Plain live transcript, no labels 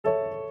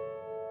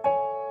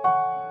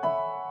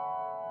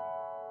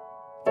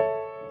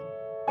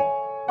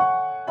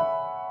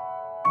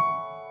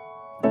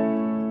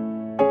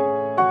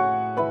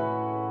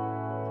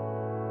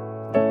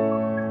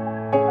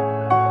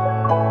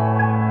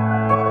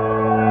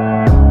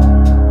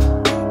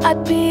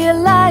I'd be a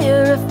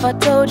liar if I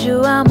told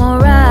you I'm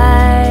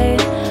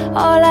alright.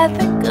 All I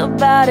think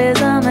about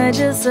is I'ma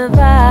just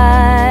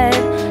survive.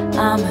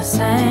 I'm a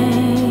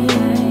saint,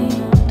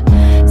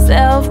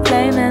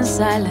 self-claiming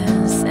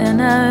silence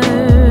sinner.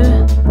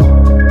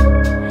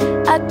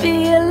 I'd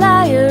be a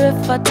liar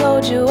if I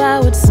told you I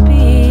would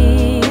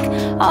speak.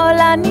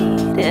 All I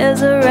need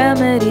is a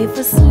remedy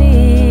for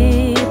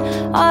sleep.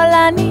 All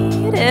I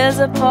need is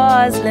a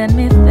pause, let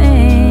me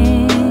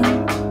think.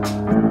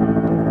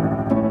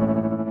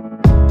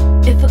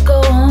 If I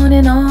go on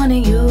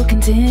and you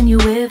continue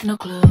with no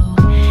clue,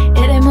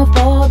 it ain't my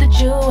fault that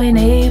you ain't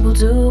able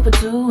to put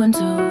two and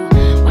two.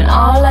 When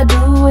all I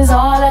do is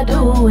all I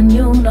do, and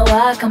you know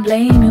I can't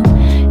blame you.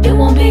 It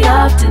won't be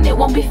often, it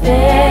won't be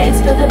fair.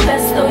 It's for the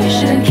best, though you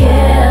shouldn't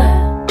care.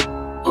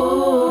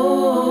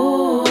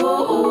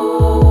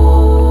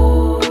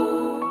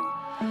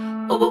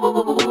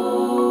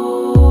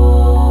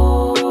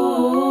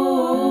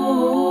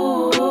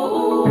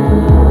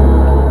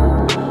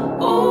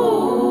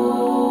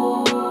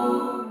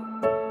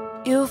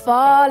 You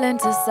fall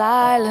into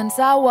silence,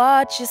 I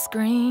watch you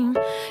scream.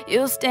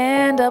 You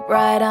stand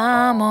upright,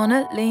 I'm on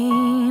a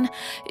lean.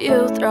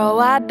 You throw,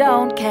 I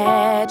don't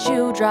catch.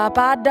 You drop,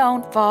 I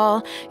don't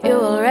fall. You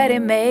already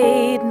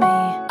made me.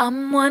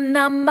 I'm one,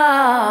 I'm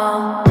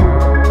all.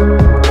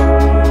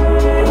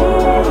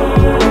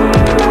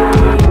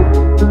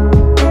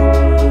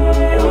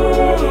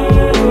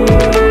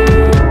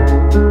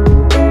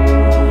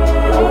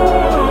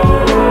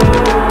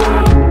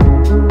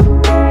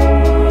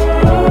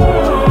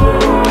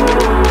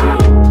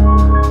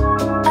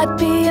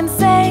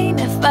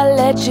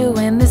 You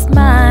in this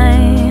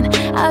mind.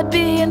 I'd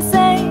be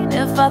insane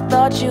if I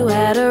thought you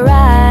had a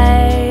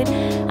right.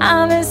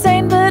 I'm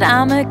insane, but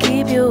I'ma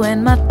keep you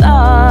in my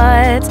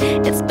thoughts.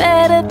 It's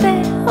better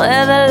there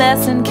where the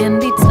lesson can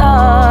be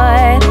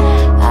taught.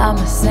 I'm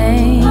a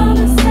saint,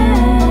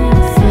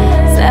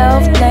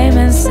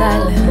 self-claiming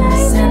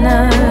silence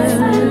sinner.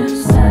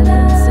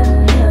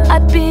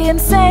 I'd be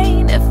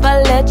insane if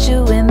I let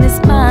you in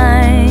this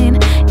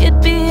mind.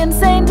 You'd be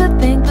insane to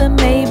think that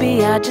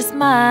maybe I just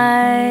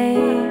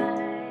might.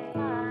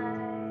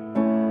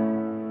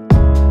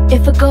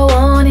 If I go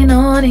on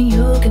and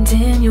you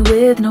continue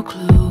with no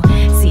clue,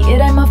 see, it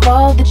ain't my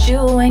fault that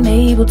you ain't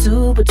able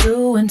to put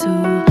two and two.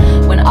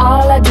 When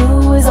all I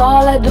do is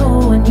all I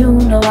do, and you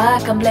know I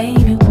can't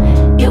blame you.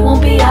 It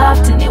won't be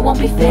often, it won't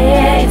be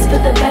fair. It's for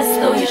the best,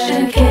 though you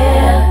shouldn't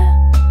care.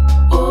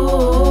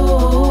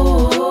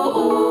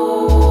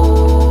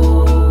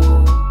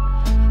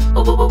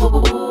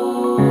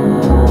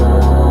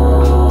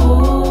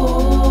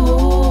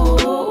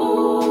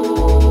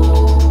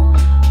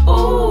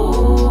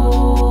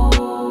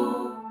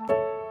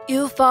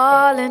 You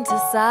fall into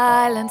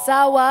silence,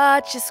 I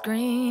watch you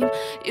scream.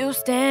 You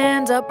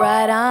stand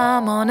upright,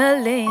 I'm on a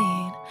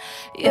lean.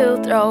 You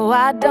throw,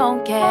 I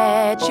don't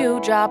catch. You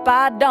drop,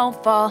 I don't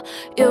fall.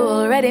 You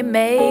already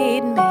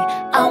made me.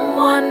 I'm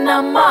one,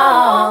 I'm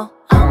all.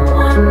 I'm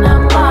one,